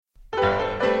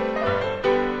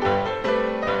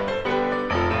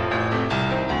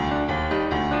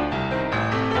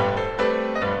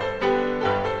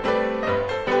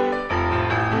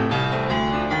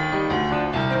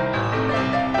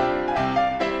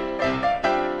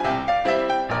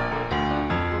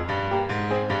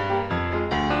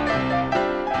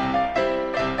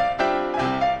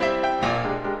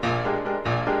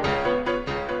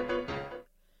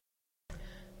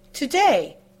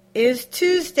Today is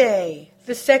Tuesday,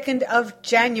 the 2nd of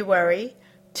January,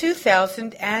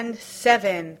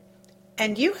 2007,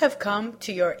 and you have come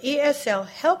to your ESL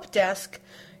Help Desk,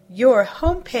 your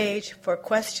homepage for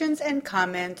questions and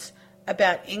comments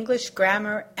about English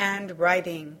grammar and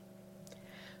writing.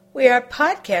 We are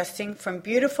podcasting from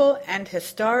beautiful and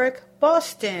historic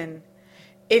Boston.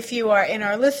 If you are in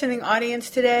our listening audience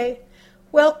today,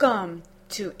 welcome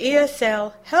to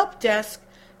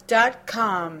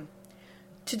ESLHelpDesk.com.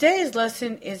 Today's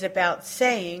lesson is about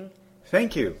saying,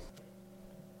 "Thank you."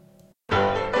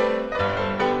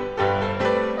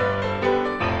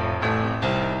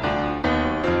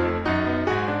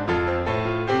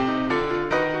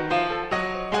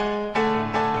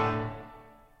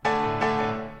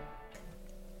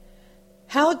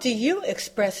 How do you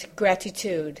express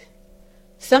gratitude?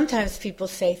 Sometimes people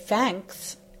say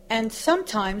thanks, and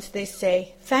sometimes they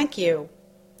say thank you.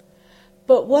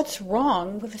 But what's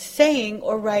wrong with saying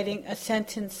or writing a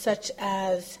sentence such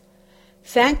as,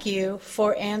 "Thank you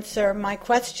for answer my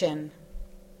question"?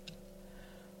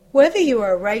 Whether you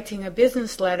are writing a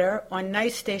business letter on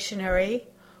nice stationery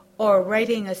or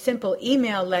writing a simple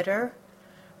email letter,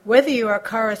 whether you are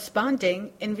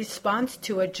corresponding in response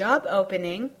to a job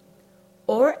opening,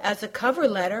 or as a cover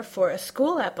letter for a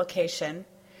school application,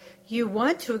 you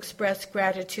want to express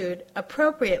gratitude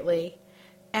appropriately,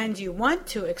 and you want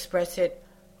to express it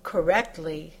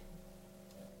correctly.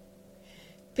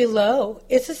 Below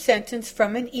is a sentence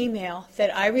from an email that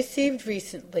I received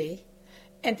recently,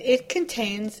 and it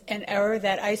contains an error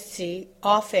that I see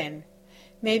often.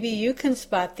 Maybe you can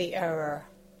spot the error.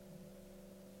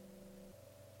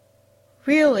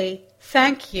 Really,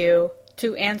 thank you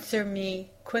to answer me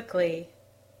quickly.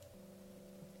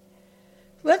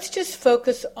 Let's just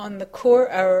focus on the core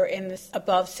error in this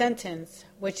above sentence,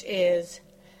 which is,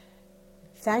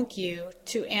 "Thank you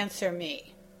to answer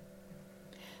me."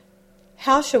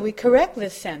 How shall we correct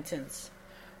this sentence?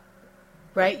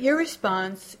 Write your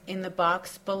response in the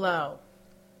box below.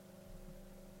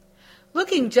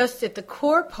 Looking just at the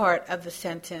core part of the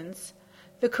sentence,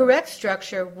 the correct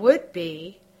structure would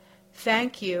be,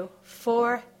 "Thank you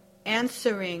for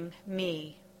answering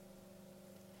me."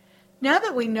 Now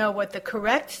that we know what the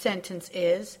correct sentence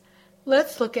is,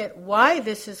 let's look at why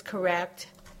this is correct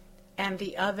and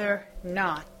the other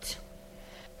not.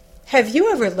 Have you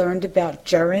ever learned about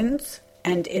gerunds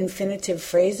and infinitive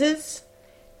phrases?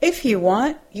 If you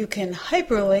want, you can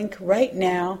hyperlink right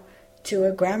now to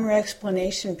a grammar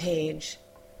explanation page.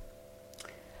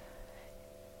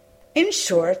 In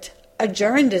short, a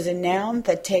gerund is a noun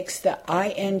that takes the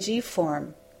ing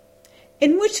form.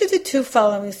 In which of the two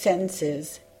following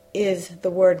sentences is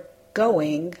the word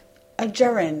going a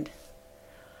gerund?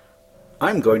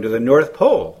 "I'm going to the North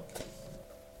Pole."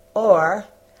 Or,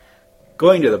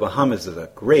 "Going to the Bahamas is a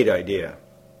great idea."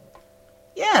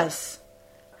 yes,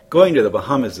 "Going to the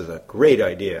Bahamas is a great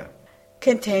idea."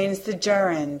 contains the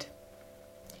gerund.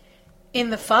 In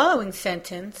the following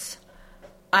sentence,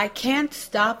 "I can't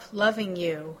stop loving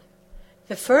you,"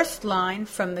 the first line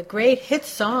from the great hit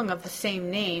song of the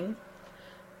same name,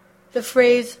 the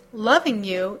phrase "loving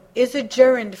you" is a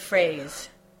gerund phrase.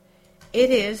 It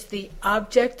is the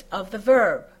object of the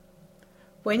verb.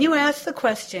 When you ask the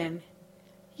question,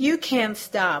 "You can't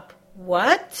stop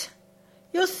what?"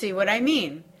 you'll see what I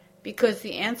mean, because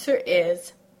the answer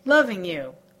is "loving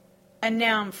you," a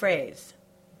noun phrase.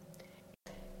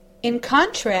 In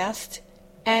contrast,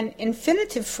 an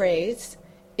infinitive phrase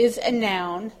is a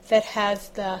noun that has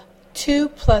the to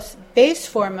plus base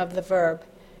form of the verb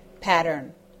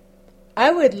pattern. "I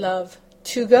would love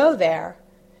to go there"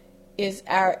 is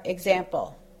our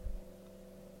example.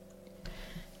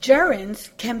 Gerunds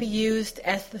can be used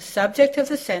as the subject of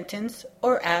the sentence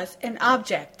or as an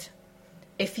object.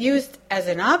 If used as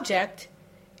an object,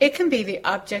 it can be the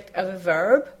object of a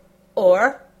verb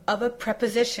or of a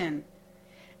preposition.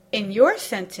 In your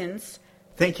sentence,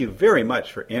 "Thank you very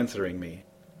much for answering me."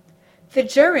 the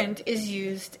gerund is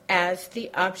used as the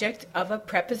object of a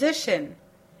preposition,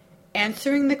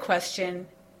 answering the question,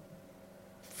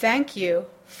 "Thank you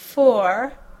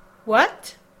for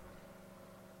what?"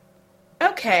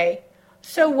 Okay,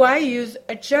 so why use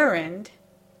a gerund,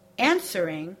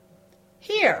 answering,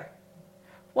 here?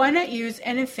 Why not use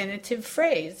an infinitive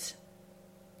phrase,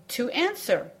 to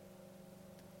answer?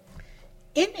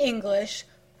 In English,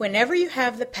 whenever you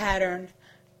have the pattern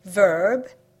verb,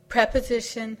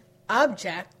 preposition,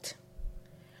 object,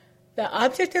 the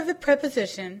object of the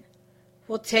preposition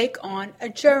will take on a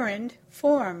gerund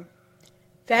form.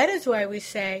 That is why we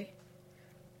say,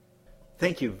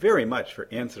 "Thank you very much for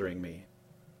answering me."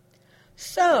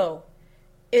 So,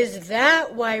 Is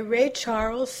that why Ray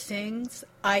Charles sings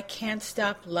I Can't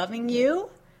Stop Loving You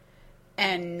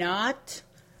and not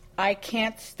I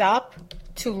Can't Stop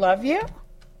to Love You?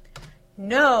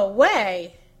 No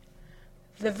way!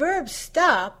 The verb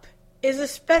stop is a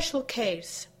special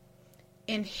case.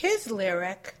 In his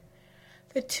lyric,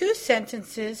 the two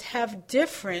sentences have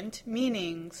different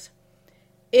meanings.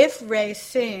 If Ray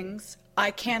sings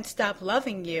I Can't Stop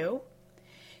Loving You,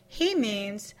 he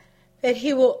means that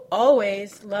he will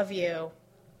always love you.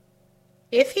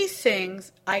 If he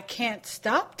sings I Can't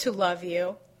Stop to Love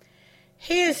You,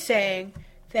 he is saying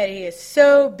that he is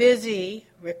so busy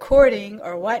recording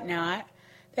or whatnot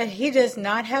that he does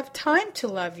not have time to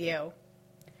love you.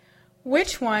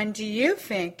 Which one do you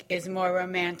think is more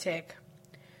romantic?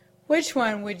 Which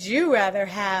one would you rather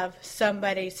have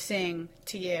somebody sing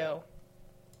to you?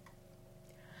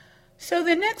 So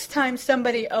the next time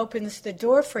somebody opens the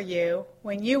door for you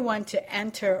when you want to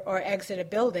enter or exit a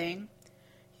building,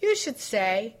 you should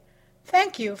say,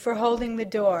 "Thank you for holding the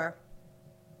door."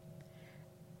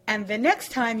 And the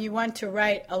next time you want to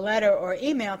write a letter or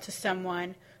email to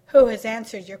someone who has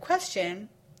answered your question,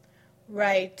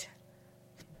 write,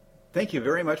 Thank you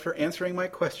very much for answering my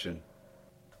question.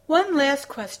 One last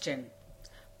question.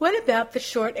 What about the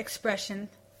short expression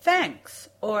thanks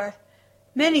or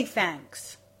many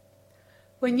thanks?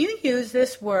 When you use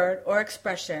this word or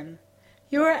expression,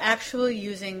 you are actually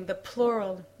using the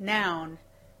plural noun.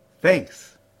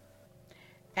 Thanks.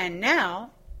 And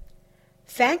now,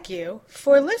 thank you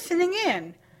for listening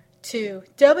in to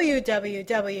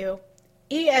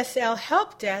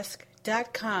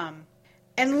www.eslhelpdesk.com.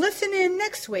 And listen in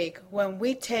next week when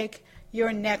we take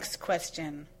your next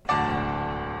question.